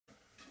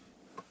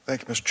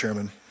Thank you, Mr.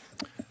 Chairman.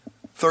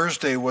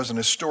 Thursday was an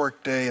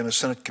historic day in a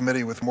Senate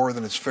committee with more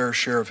than its fair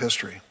share of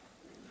history.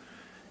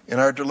 In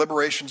our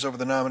deliberations over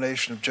the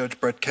nomination of Judge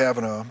Brett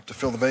Kavanaugh to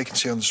fill the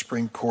vacancy on the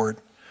Supreme Court,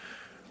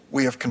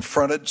 we have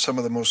confronted some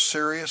of the most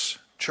serious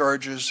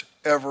charges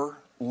ever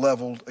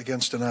leveled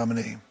against a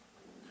nominee.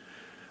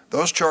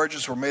 Those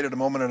charges were made at a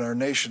moment in our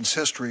nation's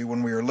history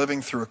when we are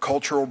living through a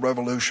cultural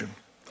revolution.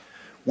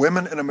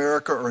 Women in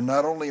America are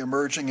not only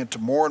emerging into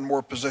more and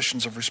more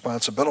positions of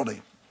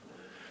responsibility,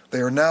 they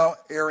are now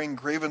airing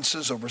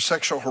grievances over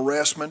sexual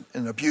harassment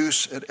and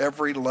abuse at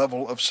every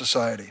level of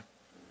society.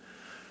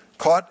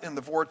 Caught in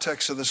the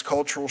vortex of this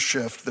cultural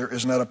shift, there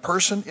is not a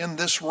person in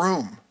this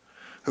room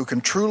who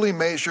can truly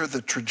measure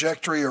the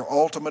trajectory or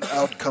ultimate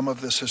outcome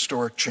of this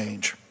historic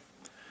change.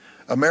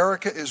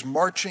 America is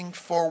marching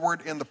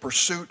forward in the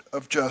pursuit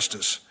of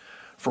justice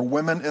for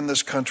women in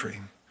this country.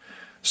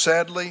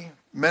 Sadly,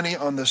 many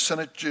on the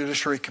Senate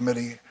Judiciary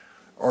Committee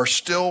are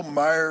still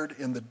mired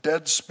in the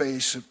dead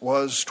space it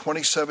was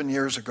 27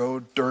 years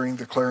ago during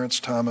the Clarence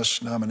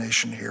Thomas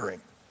nomination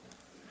hearing.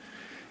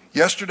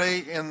 Yesterday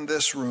in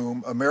this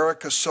room,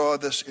 America saw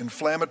this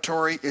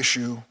inflammatory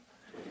issue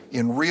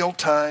in real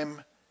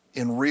time,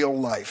 in real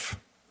life.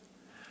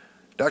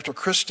 Dr.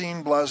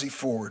 Christine Blasey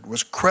Ford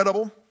was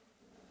credible,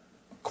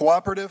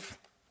 cooperative,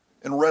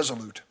 and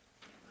resolute.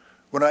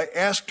 When I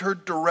asked her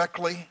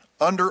directly,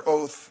 under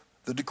oath,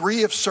 the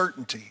degree of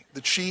certainty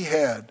that she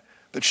had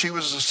that she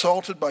was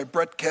assaulted by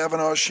Brett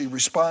Kavanaugh, she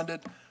responded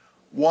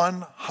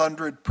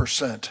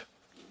 100%.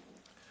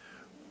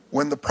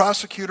 When the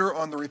prosecutor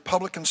on the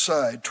Republican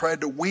side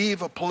tried to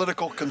weave a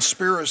political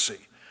conspiracy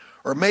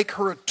or make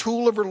her a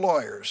tool of her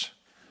lawyers,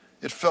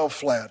 it fell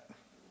flat.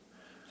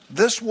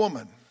 This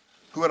woman,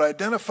 who had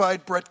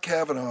identified Brett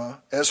Kavanaugh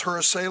as her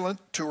assailant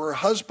to her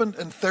husband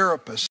and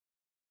therapist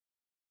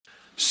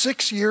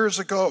 6 years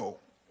ago,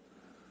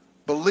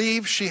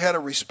 believed she had a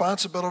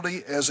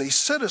responsibility as a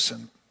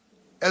citizen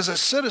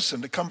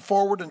to come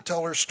forward and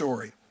tell her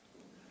story.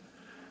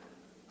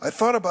 I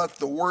thought about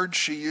the words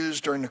she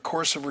used during the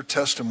course of her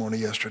testimony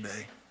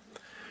yesterday.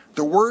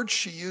 The words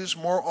she used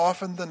more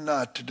often than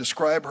not to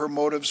describe her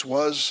motives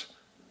was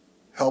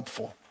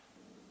helpful.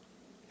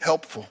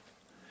 Helpful.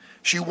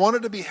 She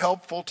wanted to be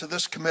helpful to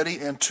this committee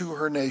and to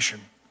her nation.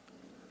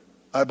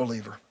 I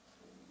believe her.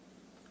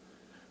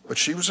 But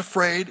she was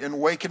afraid in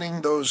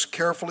awakening those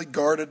carefully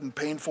guarded and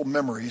painful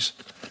memories,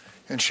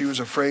 and she was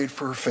afraid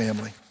for her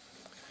family.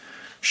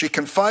 She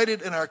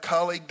confided in our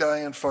colleague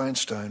Dianne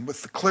Feinstein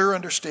with the clear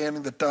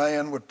understanding that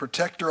Dianne would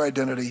protect her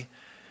identity,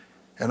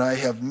 and I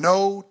have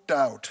no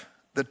doubt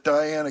that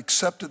Dianne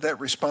accepted that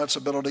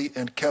responsibility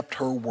and kept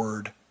her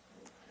word.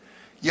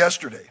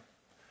 Yesterday,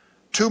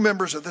 2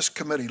 members of this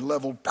committee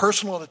leveled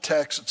personal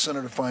attacks at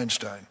Senator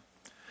Feinstein.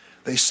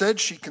 They said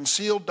she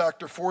concealed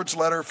Dr. Ford's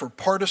letter for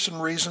partisan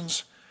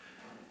reasons,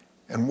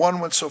 and one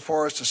went so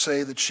far as to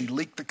say that she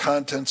leaked the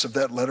contents of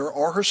that letter,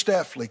 or her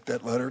staff leaked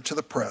that letter, to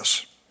the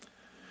press.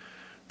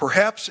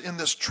 Perhaps in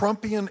this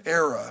Trumpian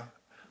era,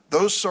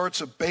 those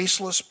sorts of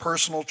baseless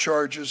personal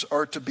charges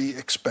are to be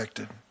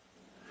expected.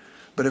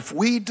 But if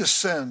we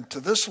descend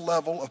to this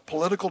level of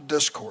political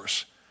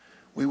discourse,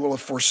 we will have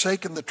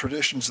forsaken the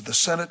traditions of the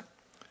Senate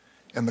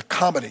and the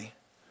comedy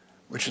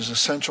which is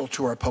essential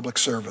to our public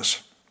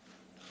service.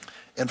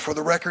 And for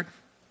the record,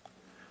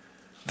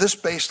 this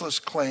baseless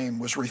claim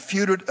was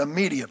refuted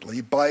immediately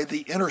by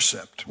The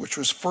Intercept, which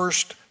was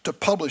first to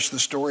publish the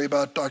story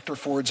about Dr.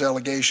 Ford's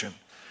allegation.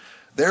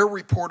 Their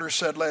reporter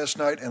said last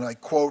night, and I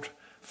quote,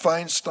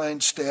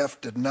 "Feinstein's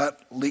staff did not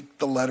leak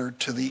the letter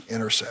to The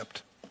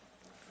Intercept."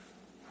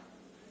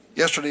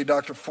 Yesterday,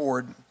 Dr.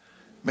 Ford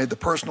made the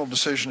personal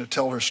decision to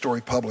tell her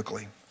story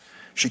publicly.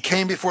 She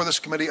came before this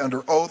committee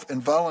under oath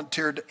and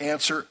volunteered to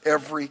answer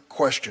every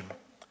question.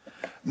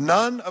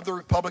 None of the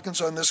Republicans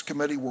on this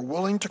committee were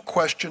willing to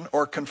question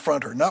or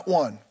confront her, not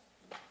one.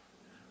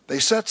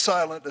 They sat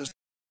silent as the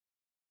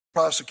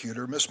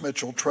prosecutor, Ms.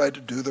 Mitchell, tried to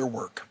do their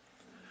work.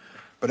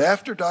 But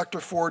after Dr.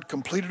 Ford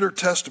completed her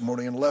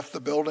testimony and left the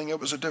building, it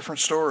was a different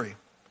story.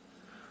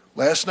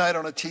 Last night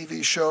on a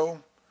TV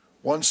show,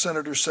 one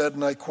senator said,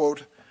 and I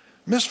quote,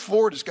 "Ms.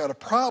 Ford has got a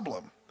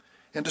problem,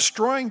 and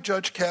destroying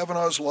Judge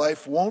Kavanaugh's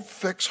life won't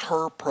fix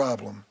her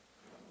problem."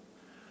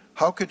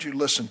 How could you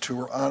listen to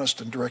her honest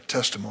and direct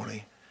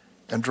testimony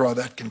and draw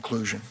that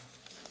conclusion?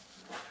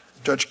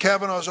 Judge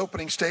Kavanaugh's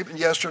opening statement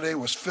yesterday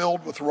was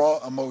filled with raw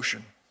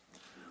emotion.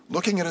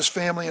 Looking at his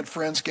family and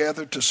friends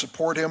gathered to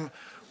support him,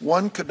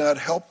 one could not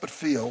help but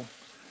feel,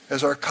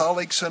 as our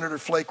colleague Senator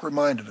Flake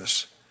reminded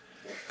us,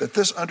 that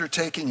this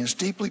undertaking is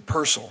deeply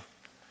personal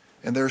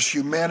and there's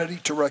humanity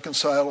to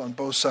reconcile on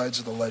both sides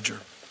of the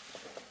ledger.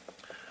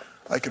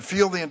 I could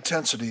feel the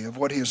intensity of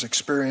what he has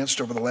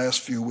experienced over the last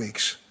few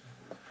weeks,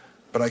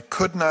 but I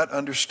could not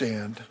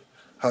understand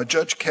how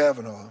Judge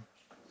Kavanaugh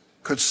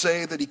could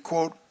say that he,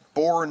 quote,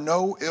 bore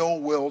no ill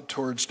will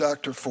towards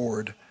Dr.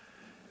 Ford,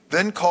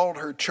 then called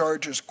her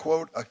charges,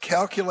 quote, a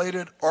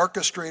calculated,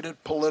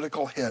 orchestrated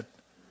political hit,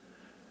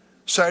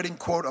 citing,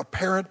 quote,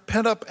 apparent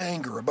pent-up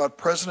anger about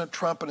President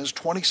Trump and his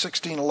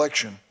 2016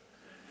 election,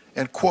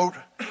 and, quote,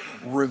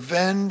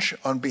 revenge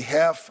on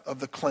behalf of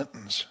the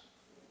Clintons.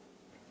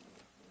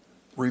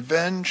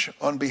 Revenge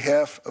on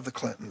behalf of the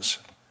Clintons.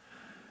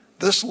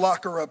 This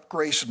lock-her-up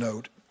grace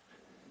note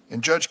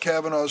in Judge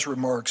Kavanaugh's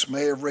remarks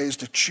may have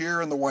raised a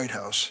cheer in the White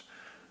House,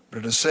 but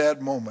at a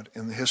sad moment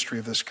in the history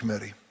of this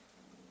committee.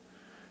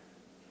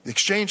 The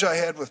exchange I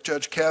had with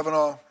Judge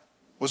Kavanaugh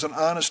was an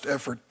honest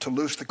effort to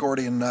loose the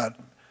Gordian knot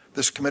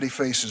this committee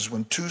faces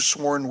when two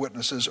sworn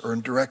witnesses are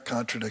in direct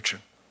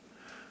contradiction.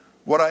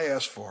 What I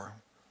asked for,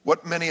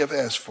 what many have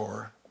asked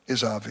for,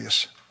 is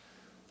obvious.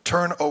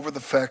 Turn over the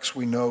facts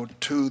we know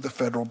to the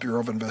Federal Bureau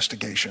of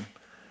Investigation.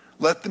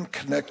 Let them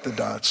connect the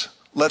dots.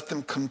 Let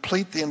them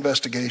complete the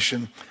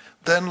investigation.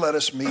 Then let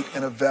us meet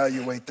and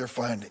evaluate their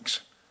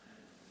findings.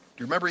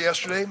 Do you remember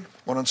yesterday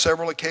when on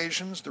several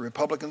occasions the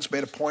Republicans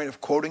made a point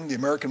of quoting the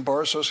American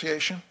Bar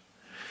Association?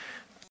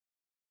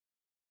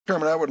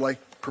 Chairman, I would like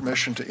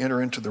permission to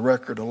enter into the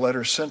record a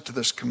letter sent to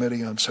this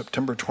committee on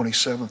September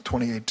 27,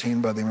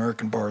 2018 by the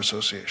American Bar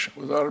Association.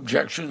 Without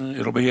objection,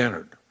 it'll be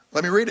entered.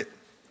 Let me read it.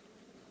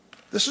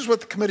 This is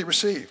what the committee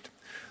received.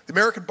 The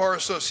American Bar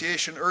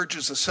Association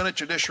urges the Senate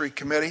Judiciary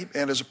Committee,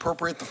 and as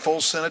appropriate, the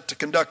full Senate, to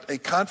conduct a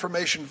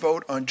confirmation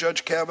vote on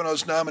Judge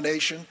Kavanaugh's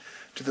nomination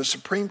to the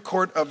Supreme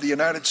Court of the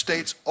United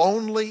States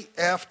only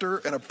after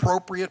an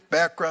appropriate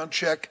background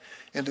check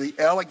into the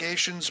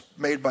allegations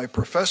made by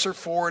Professor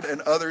Ford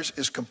and others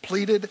is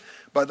completed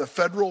by the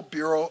Federal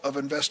Bureau of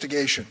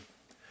Investigation.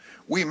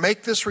 We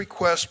make this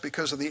request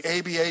because of the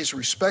ABA's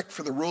respect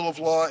for the rule of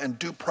law and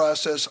due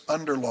process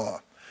under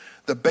law.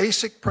 The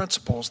basic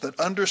principles that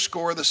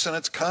underscore the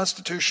Senate's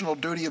constitutional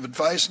duty of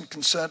advice and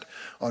consent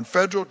on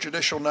federal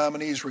judicial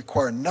nominees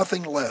require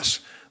nothing less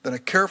than a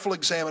careful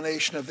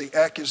examination of the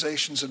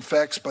accusations and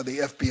facts by the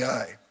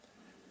FBI.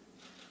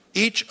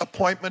 Each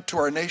appointment to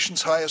our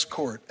nation's highest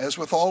court, as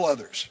with all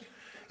others,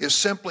 is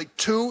simply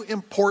too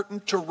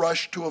important to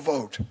rush to a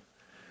vote.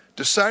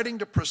 Deciding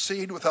to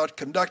proceed without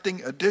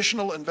conducting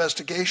additional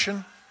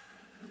investigation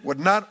would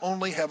not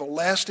only have a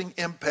lasting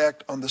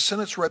impact on the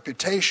Senate's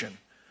reputation,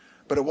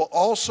 but it will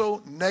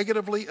also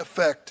negatively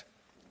affect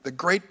the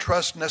great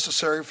trust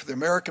necessary for the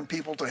American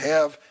people to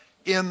have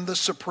in the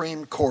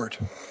Supreme Court.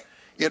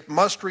 It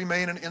must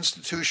remain an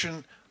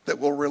institution that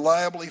will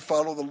reliably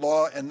follow the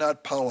law and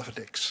not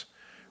politics.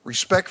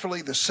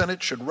 Respectfully, the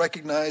Senate should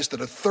recognize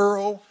that a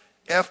thorough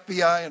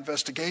FBI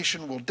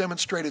investigation will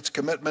demonstrate its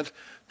commitment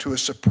to a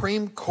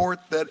Supreme Court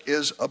that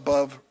is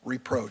above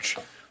reproach.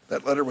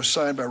 That letter was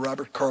signed by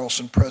Robert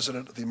Carlson,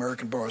 President of the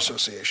American Bar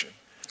Association.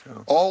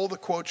 Oh. All the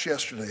quotes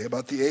yesterday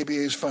about the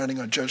ABA's finding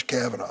on Judge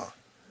Kavanaugh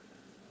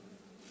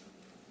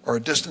are a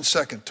distant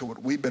second to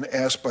what we've been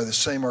asked by the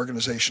same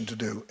organization to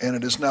do, and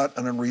it is not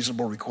an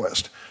unreasonable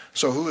request.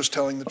 So who is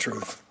telling the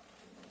truth?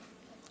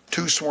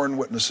 Two sworn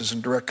witnesses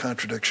in direct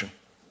contradiction.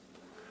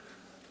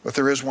 But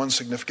there is one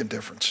significant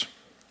difference.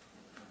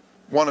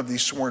 One of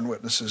these sworn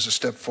witnesses has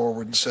stepped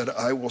forward and said,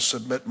 I will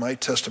submit my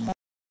testimony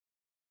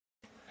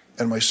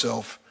and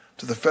myself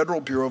to the Federal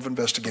Bureau of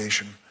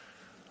Investigation,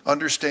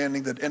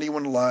 understanding that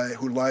anyone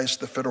who lies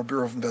to the Federal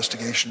Bureau of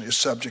Investigation is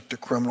subject to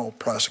criminal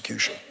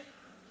prosecution.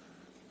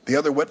 The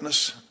other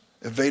witness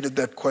evaded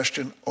that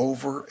question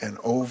over and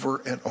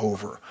over and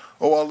over.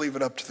 Oh, I'll leave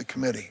it up to the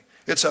committee.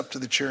 It's up to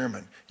the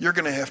chairman. You're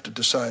going to have to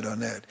decide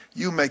on that.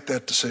 You make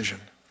that decision.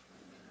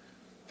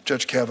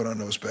 Judge Kavanaugh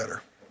knows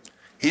better.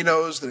 He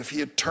knows that if he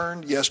had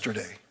turned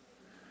yesterday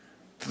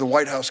to the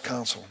White House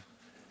counsel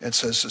and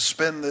says,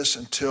 suspend this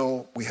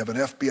until we have an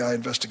FBI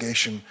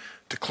investigation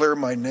to clear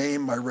my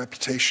name, my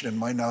reputation, and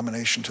my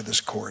nomination to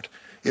this court,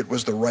 it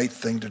was the right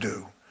thing to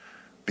do.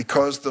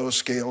 Because those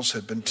scales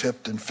had been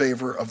tipped in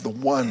favor of the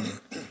one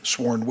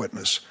sworn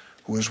witness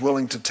who is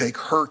willing to take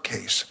her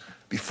case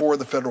before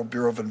the Federal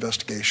Bureau of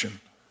Investigation,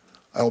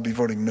 I will be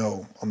voting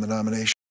no on the nomination.